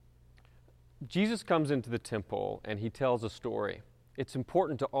Jesus comes into the temple and he tells a story. It's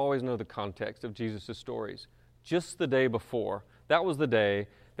important to always know the context of Jesus' stories. Just the day before, that was the day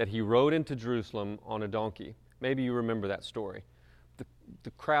that he rode into Jerusalem on a donkey. Maybe you remember that story.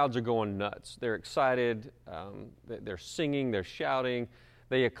 The crowds are going nuts. They're excited. They're singing. They're shouting.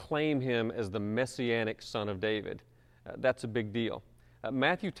 They acclaim him as the Messianic Son of David. That's a big deal.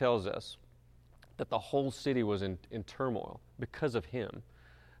 Matthew tells us that the whole city was in turmoil because of him.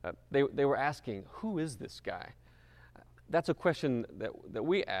 They were asking, who is this guy? That's a question that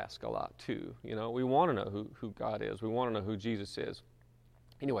we ask a lot too. You know, we want to know who God is. We want to know who Jesus is.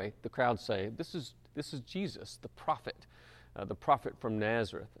 Anyway, the crowds say, this is Jesus, the prophet from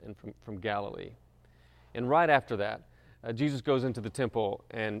Nazareth and from Galilee. And right after that, Jesus goes into the temple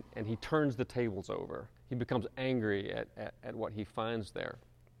and he turns the tables over. He becomes angry at what he finds there.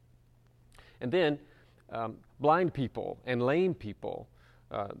 And then blind people and lame people,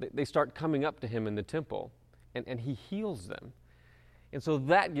 they start coming up to him in the temple, and he heals them. And so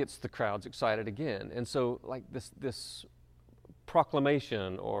that gets the crowds excited again. And so like this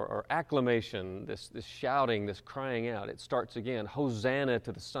proclamation or acclamation, this shouting, this crying out, it starts again, Hosanna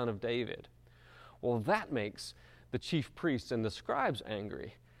to the Son of David. Well, that makes the chief priests and the scribes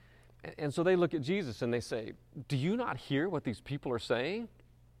angry. And so they look at Jesus and they say, do you not hear what these people are saying?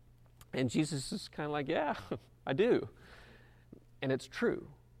 And Jesus is kind of like, yeah, I do. And it's true.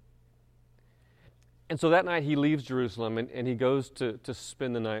 And so that night he leaves Jerusalem and he goes to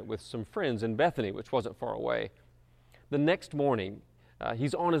spend the night with some friends in Bethany, which wasn't far away. The next morning,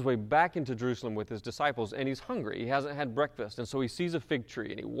 he's on his way back into Jerusalem with his disciples, and he's hungry. He hasn't had breakfast, and so he sees a fig tree,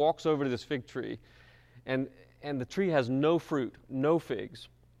 and he walks over to this fig tree, and the tree has no fruit, no figs.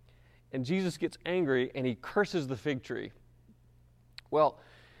 And Jesus gets angry, and he curses the fig tree. Well,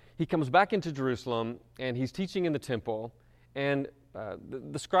 he comes back into Jerusalem, and he's teaching in the temple, and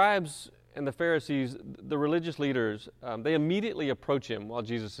the scribes and the Pharisees, the religious leaders, they immediately approach him while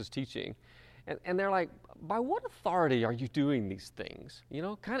Jesus is teaching. And they're like, by what authority are you doing these things? You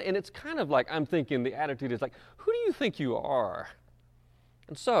know, and it's kind of like, I'm thinking the attitude is like, who do you think you are?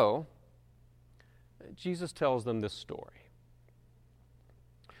 And so, Jesus tells them this story.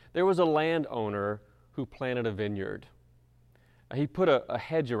 There was a landowner who planted a vineyard. He put a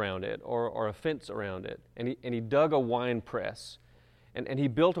hedge around it or a fence around it, and he dug a wine press, and he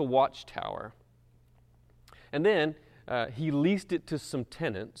built a watchtower. And then he leased it to some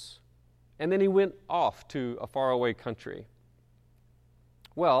tenants, and then he went off to a faraway country.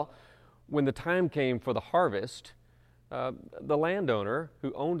 Well, when the time came for the harvest, the landowner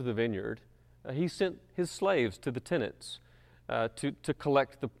who owned the vineyard, he sent his slaves to the tenants to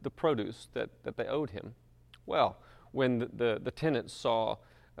collect the produce that they owed him. Well, when the tenants saw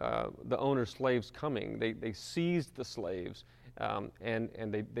the owner's slaves coming, they seized the slaves and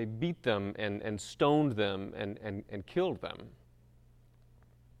they beat them and stoned them and killed them.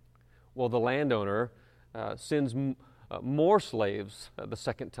 Well, the landowner sends more slaves the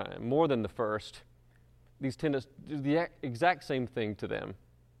second time, more than the first. These tenants do the exact same thing to them.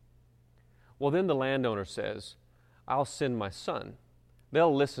 Well, then the landowner says, I'll send my son.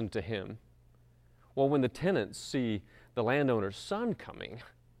 They'll listen to him. Well, when the tenants see the landowner's son coming,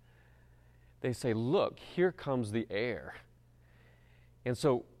 they say, look, here comes the heir. And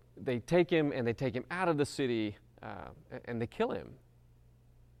so they take him out of the city and they kill him.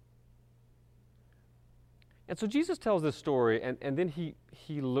 And so Jesus tells this story, and then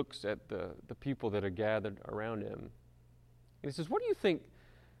he looks at the people that are gathered around him. And he says, what do you think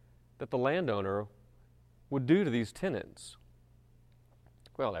that the landowner would do to these tenants?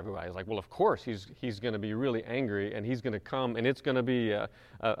 Well, everybody's like, well, of course he's going to be really angry, and he's going to come, and it's going to be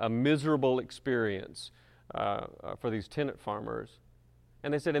a miserable experience for these tenant farmers.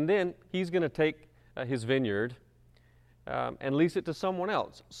 And they said, and then he's going to take his vineyard and lease it to someone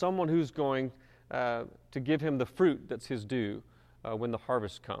else, someone who's going to give him the fruit that's his due when the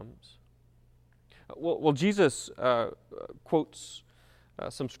harvest comes. Well, Jesus quotes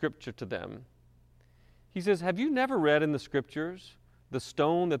some scripture to them. He says, have you never read in the scriptures, the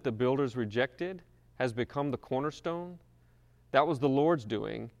stone that the builders rejected has become the cornerstone? That was the Lord's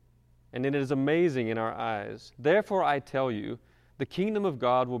doing, and it is amazing in our eyes. Therefore I tell you, the kingdom of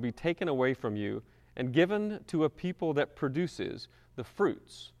God will be taken away from you and given to a people that produces the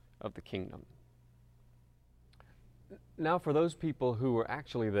fruits of the kingdom. Now, for those people who were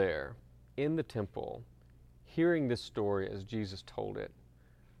actually there in the temple, hearing this story as Jesus told it,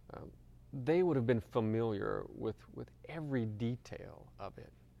 they would have been familiar with every detail of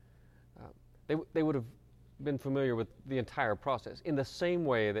it. They would have been familiar with the entire process in the same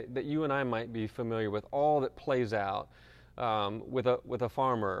way that you and I might be familiar with all that plays out with a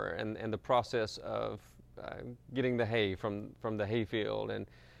farmer and the process of getting the hay from the hayfield and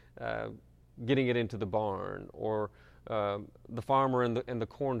getting it into the barn, or the farmer in the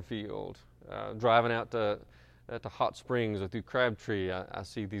cornfield driving out to Hot Springs or through Crabtree. I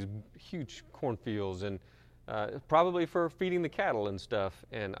see these huge cornfields and probably for feeding the cattle and stuff.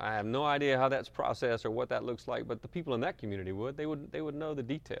 And I have no idea how that's processed or what that looks like, but the people in that community would. They would know the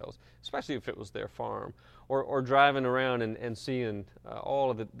details, especially if it was their farm. Or driving around and seeing all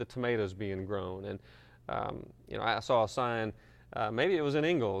of the tomatoes being grown. And I saw a sign, maybe it was in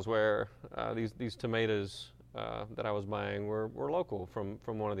Ingalls, where these tomatoes that I was buying were local from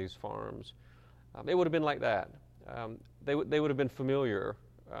one of these farms. It would have been like that. They would have been familiar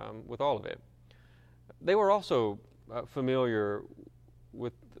with all of it. They were also familiar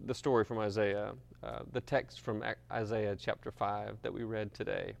with the story from Isaiah, the text from Isaiah chapter 5 that we read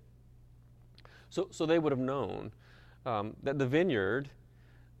today. So they would have known that the vineyard,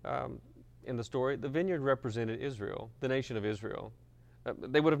 in the story, the vineyard represented Israel, the nation of Israel.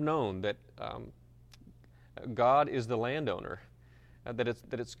 They would have known that God is the landowner, that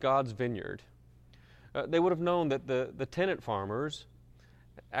it's God's vineyard. They would have known that the tenant farmers,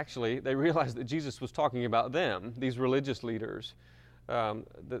 actually, they realized that Jesus was talking about them, these religious leaders,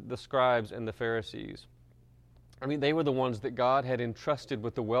 the scribes and the Pharisees. I mean, they were the ones that God had entrusted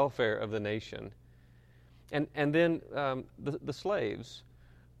with the welfare of the nation. And then the slaves,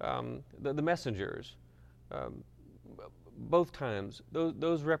 the messengers, both times,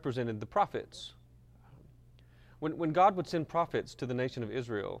 those represented the prophets. When God would send prophets to the nation of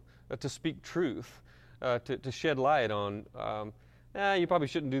Israel to speak truth, to shed light on, you probably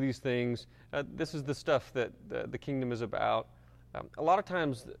shouldn't do these things. This is the stuff that the kingdom is about. A lot of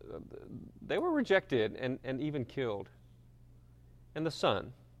times they were rejected and even killed. And the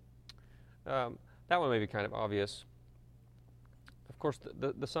Son, that one may be kind of obvious. Of course,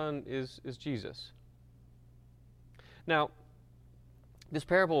 the Son is Jesus. Now, this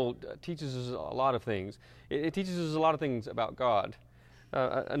parable teaches us a lot of things. It teaches us a lot of things about God.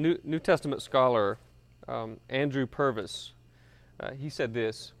 A New Testament scholar, Andrew Purvis, he said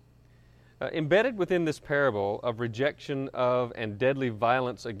this: embedded within this parable of rejection of and deadly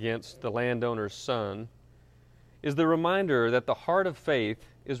violence against the landowner's son is the reminder that the heart of faith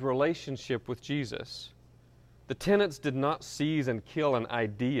is relationship with Jesus. The tenants did not seize and kill an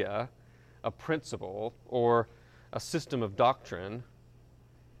idea, a principle, or a system of doctrine.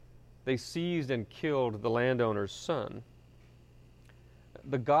 They seized and killed the landowner's son.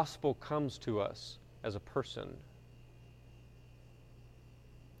 The gospel comes to us as a person.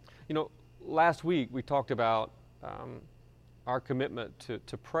 Last week we talked about our commitment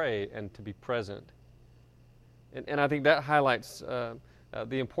to pray and to be present. And I think that highlights the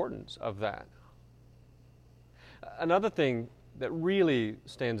importance of that. Another thing that really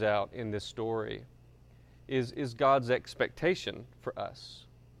stands out in this story is God's expectation for us.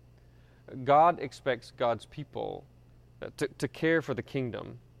 God expects God's people to care for the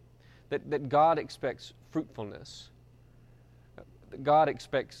kingdom, that God expects fruitfulness, that God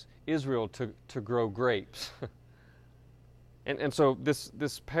expects Israel to grow grapes. and so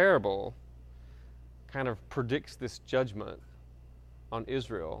this parable kind of predicts this judgment on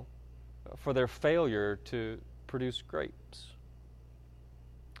Israel for their failure to produce grapes.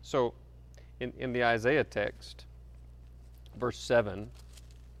 So in the Isaiah text, verse 7,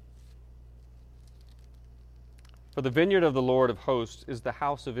 "For the vineyard of the Lord of hosts is the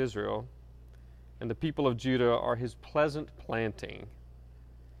house of Israel, and the people of Judah are his pleasant planting.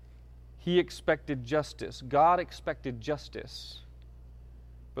 He expected justice." God expected justice,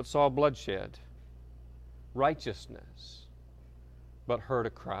 but saw bloodshed. Righteousness, but heard a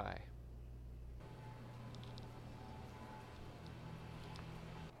cry.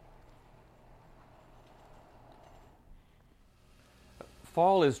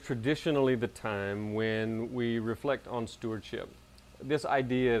 Fall is traditionally the time when we reflect on stewardship. This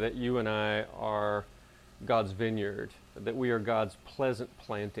idea that you and I are God's vineyard, that we are God's pleasant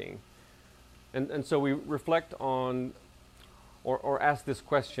planting. And so we reflect on or ask this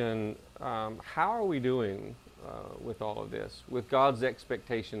question, how are we doing with all of this, with God's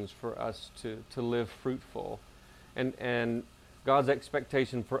expectations for us to live fruitful, and God's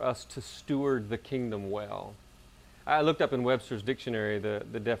expectation for us to steward the kingdom well? I looked up in Webster's dictionary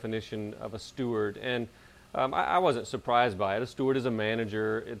the definition of a steward, and I wasn't surprised by it. A steward is a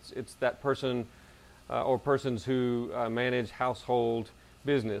manager. It's that person or persons who manage household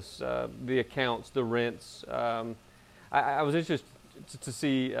business, the accounts, the rents. I was interested to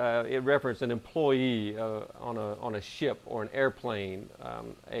see it referenced an employee on a ship or an airplane,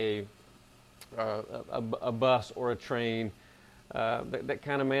 a a bus or a train that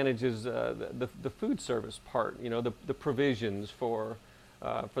kind of manages the food service part, the provisions for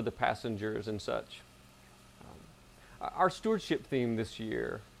the passengers and such. Our stewardship theme this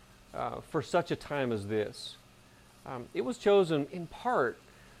year, for such a time as this, it was chosen in part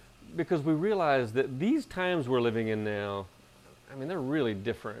because we realize that these times we're living in now, they're really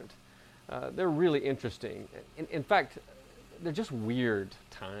different. They're really interesting. In fact, they're just weird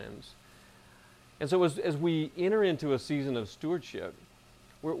times. And so as we enter into a season of stewardship,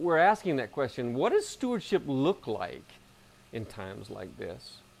 we're asking that question, what does stewardship look like in times like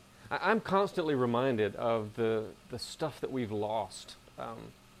this? I'm constantly reminded of the stuff that we've lost.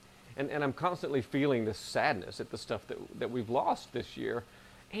 And I'm constantly feeling this sadness at the stuff that we've lost this year.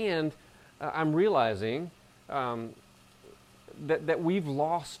 And I'm realizing that we've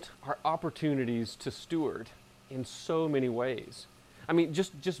lost our opportunities to steward in so many ways.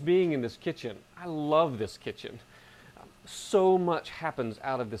 Just being in this kitchen, I love this kitchen. So much happens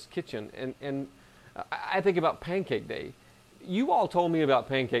out of this kitchen. And I think about Pancake Day. You all told me about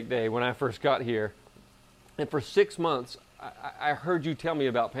Pancake Day when I first got here. And for 6 months, I heard you tell me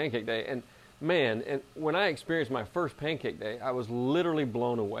about Pancake Day. And man, and when I experienced my first Pancake Day, I was literally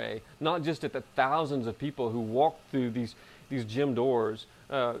blown away. Not just at the thousands of people who walked through these gym doors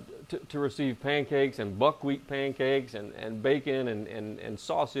to receive pancakes and buckwheat pancakes and bacon and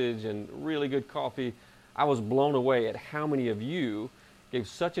sausage and really good coffee. I was blown away at how many of you gave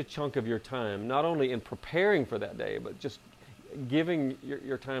such a chunk of your time, not only in preparing for that day, but just giving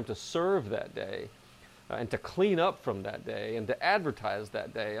your time to serve that day and to clean up from that day and to advertise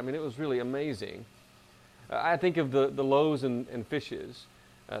that day. It was really amazing. I think of the loaves and fishes,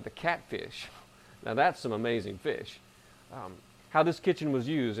 the catfish. Now that's some amazing fish. How this kitchen was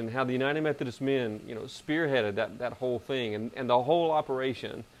used and how the United Methodist men, spearheaded that whole thing and the whole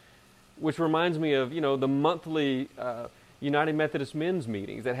operation, which reminds me of, the monthly United Methodist men's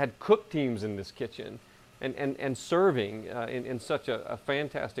meetings that had cook teams in this kitchen and serving in such a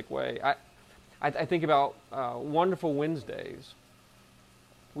fantastic way. I think about Wonderful Wednesdays.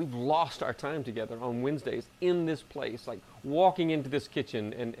 We've lost our time together on Wednesdays in this place, like walking into this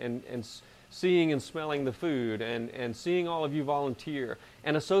kitchen and seeing and smelling the food and seeing all of you volunteer,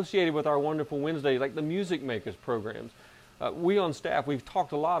 and associated with our Wonderful Wednesday, like the Music Makers programs. We on staff, we've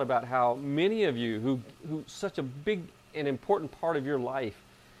talked a lot about how many of you who such a big and important part of your life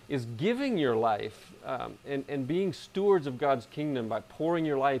is giving your life and being stewards of God's kingdom by pouring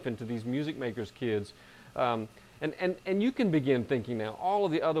your life into these Music Makers kids. And you can begin thinking now all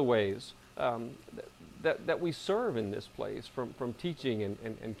of the other ways that we serve in this place, from teaching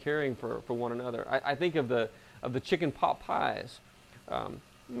and caring for one another. I think of the chicken pot pies.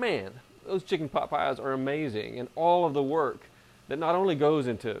 Man, those chicken pot pies are amazing, and all of the work that not only goes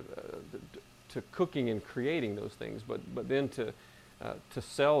into to cooking and creating those things, but then to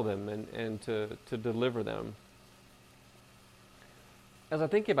sell them and to deliver them. As I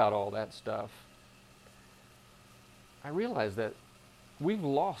think about all that stuff, I realize that we've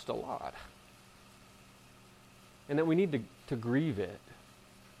lost a lot, and that we need to grieve it,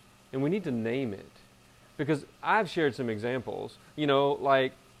 and we need to name it. Because I've shared some examples,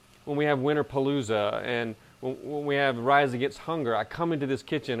 like when we have Winter Palooza and when we have Rise Against Hunger, I come into this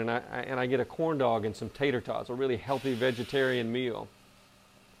kitchen and I get a corn dog and some tater tots, a really healthy vegetarian meal.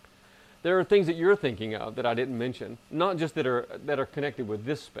 There are things that you're thinking of that I didn't mention, not just that are connected with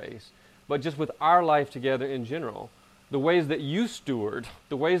this space, but just with our life together in general. The ways that you steward,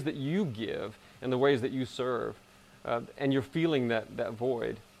 the ways that you give, and the ways that you serve, and you're feeling that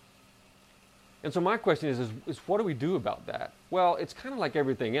void. And so my question is what do we do about that? Well, it's kind of like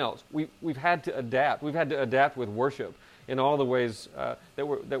everything else. We've had to adapt. We've had to adapt with worship in all the ways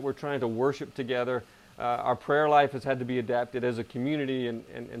that we're trying to worship together. Our prayer life has had to be adapted as a community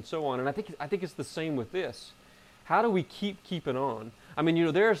and so on. And I think it's the same with this. How do we keep keeping on?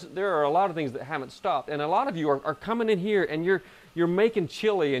 There are a lot of things that haven't stopped, and a lot of you are coming in here and you're making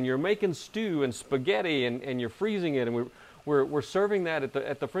chili and you're making stew and spaghetti and you're freezing it, and we're serving that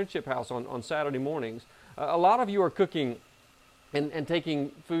at the Friendship House on Saturday mornings. A lot of you are cooking and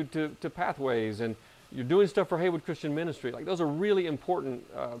taking food to Pathways, and you're doing stuff for Haywood Christian Ministry. Like, those are really important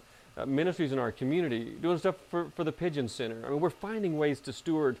ministries in our community, doing stuff for the Pigeon Center. We're finding ways to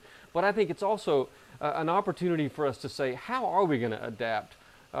steward, but I think it's also an opportunity for us to say, how are we going to adapt?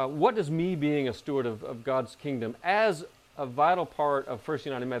 What does me being a steward of God's kingdom as a vital part of First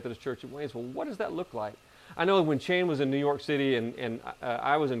United Methodist Church in Waynesville, what does that look like? I know when Shane was in New York City and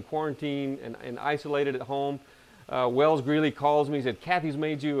I was in quarantine and isolated at home, Wells Greeley calls me. He said, Kathy's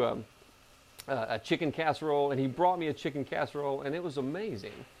made you a chicken casserole, and he brought me a chicken casserole, and it was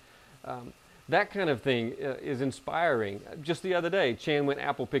amazing. That kind of thing is inspiring. Just the other day, Chan went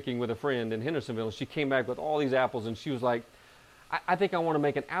apple picking with a friend in Hendersonville, and she came back with all these apples, and she was like, I think I want to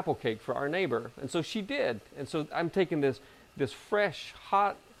make an apple cake for our neighbor. And so she did. And so I'm taking this fresh,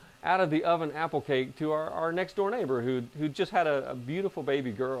 hot, out of the oven apple cake to our next door neighbor who just had a beautiful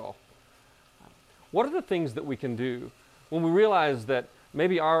baby girl. What are the things that we can do when we realize that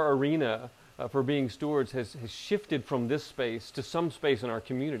maybe our arena for being stewards has shifted from this space to some space in our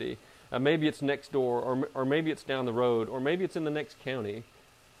community? Maybe it's next door, or maybe it's down the road, or maybe it's in the next county.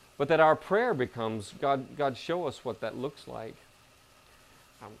 But that our prayer becomes, God, show us what that looks like.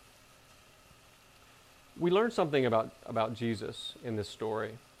 We learn something about Jesus in this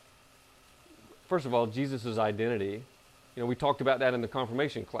story. First of all, Jesus' identity. You know, we talked about that in the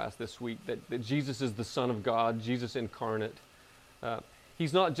confirmation class this week, that Jesus is the Son of God, Jesus incarnate.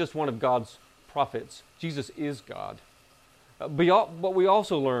 He's not just one of God's prophets. Jesus is God. But we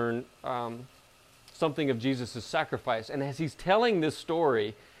also learn something of Jesus' sacrifice. And as he's telling this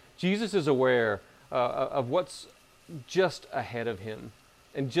story, Jesus is aware of what's just ahead of him.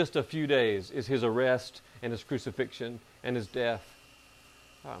 In just a few days is his arrest and his crucifixion and his death.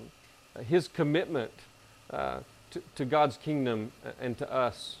 His commitment to God's kingdom and to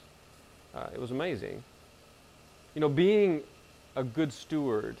us, it was amazing. You know, being a good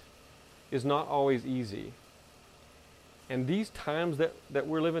steward is not always easy. And these times that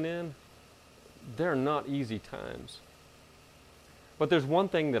we're living in, they're not easy times. But there's one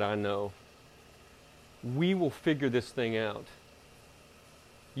thing that I know. We will figure this thing out.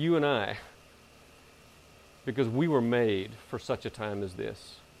 You and I, because we were made for such a time as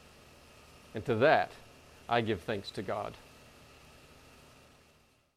this. And to that, I give thanks to God.